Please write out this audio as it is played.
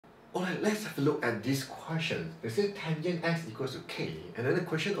Alright, let's have a look at this question. They say tangent x equals to k, and then the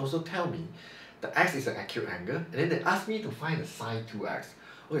question also tell me the x is an acute angle, and then they ask me to find the sine 2x.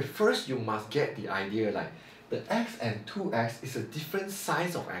 Okay, first you must get the idea like the x and 2x is a different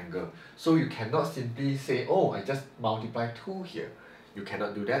size of angle. So you cannot simply say, oh, I just multiply 2 here. You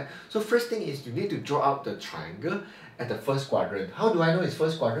cannot do that. So first thing is you need to draw out the triangle at the first quadrant. How do I know it's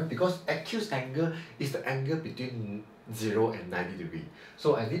first quadrant? Because acute angle is the angle between 0 and 90 degrees.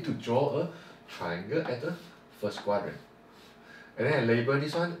 So I need to draw a triangle at the first quadrant. And then I label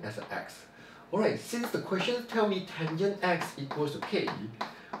this one as an x. Alright, since the question tell me tangent x equals to k,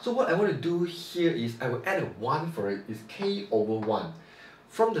 so what I want to do here is I will add a 1 for it, is k over 1.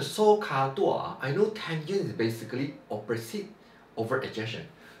 From the so ka dua, I know tangent is basically opposite over adjacent.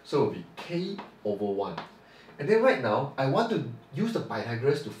 So it will be k over 1. And then right now, I want to use the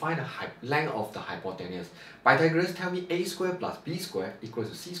Pythagoras to find the length of the hypotenuse. Pythagoras tell me a squared plus b squared equals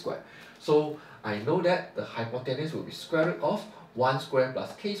to c squared. So I know that the hypotenuse will be square root of 1 squared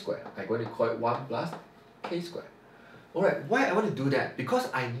plus k squared. I'm going to call it 1 plus k squared. Alright, why I want to do that? Because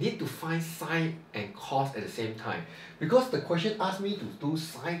I need to find sine and cos at the same time. Because the question asked me to do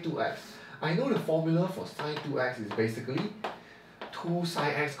sine 2x. I know the formula for sine 2x is basically 2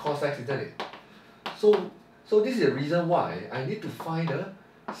 sine x cos x, isn't it? So this is the reason why I need to find the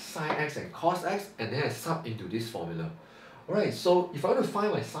sine x and cos x, and then I sub into this formula. Alright, so if I want to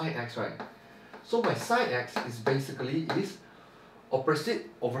find my sine x, right? So my sine x is basically opposite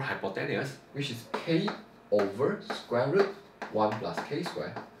over hypotenuse, which is k over square root 1 plus k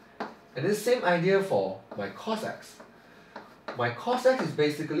squared. And the same idea for my cos x. My cos x is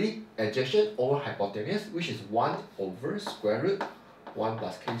basically adjacent over hypotenuse, which is 1 over square root 1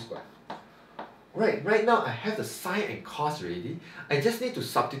 plus k squared. Right now I have the sine and cos already. I just need to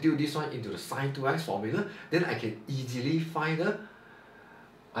substitute this one into the sine 2x formula. Then I can easily find the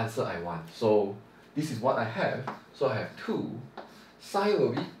answer I want. So this is what I have. So I have 2. Sine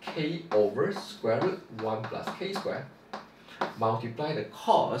will be k over square root 1 plus k squared. Multiply the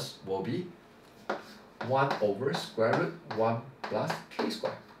cos will be 1 over square root 1 plus k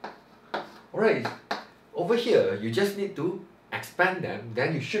squared. Alright, over here you just need to expand them,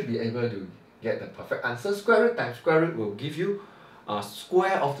 then you should be able to get the perfect answer. Square root times square root will give you a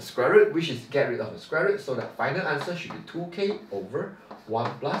square of the square root, which is get rid of the square root. So the final answer should be 2k over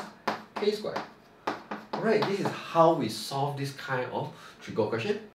 1 plus k squared. Alright, this is how we solve this kind of trigo question.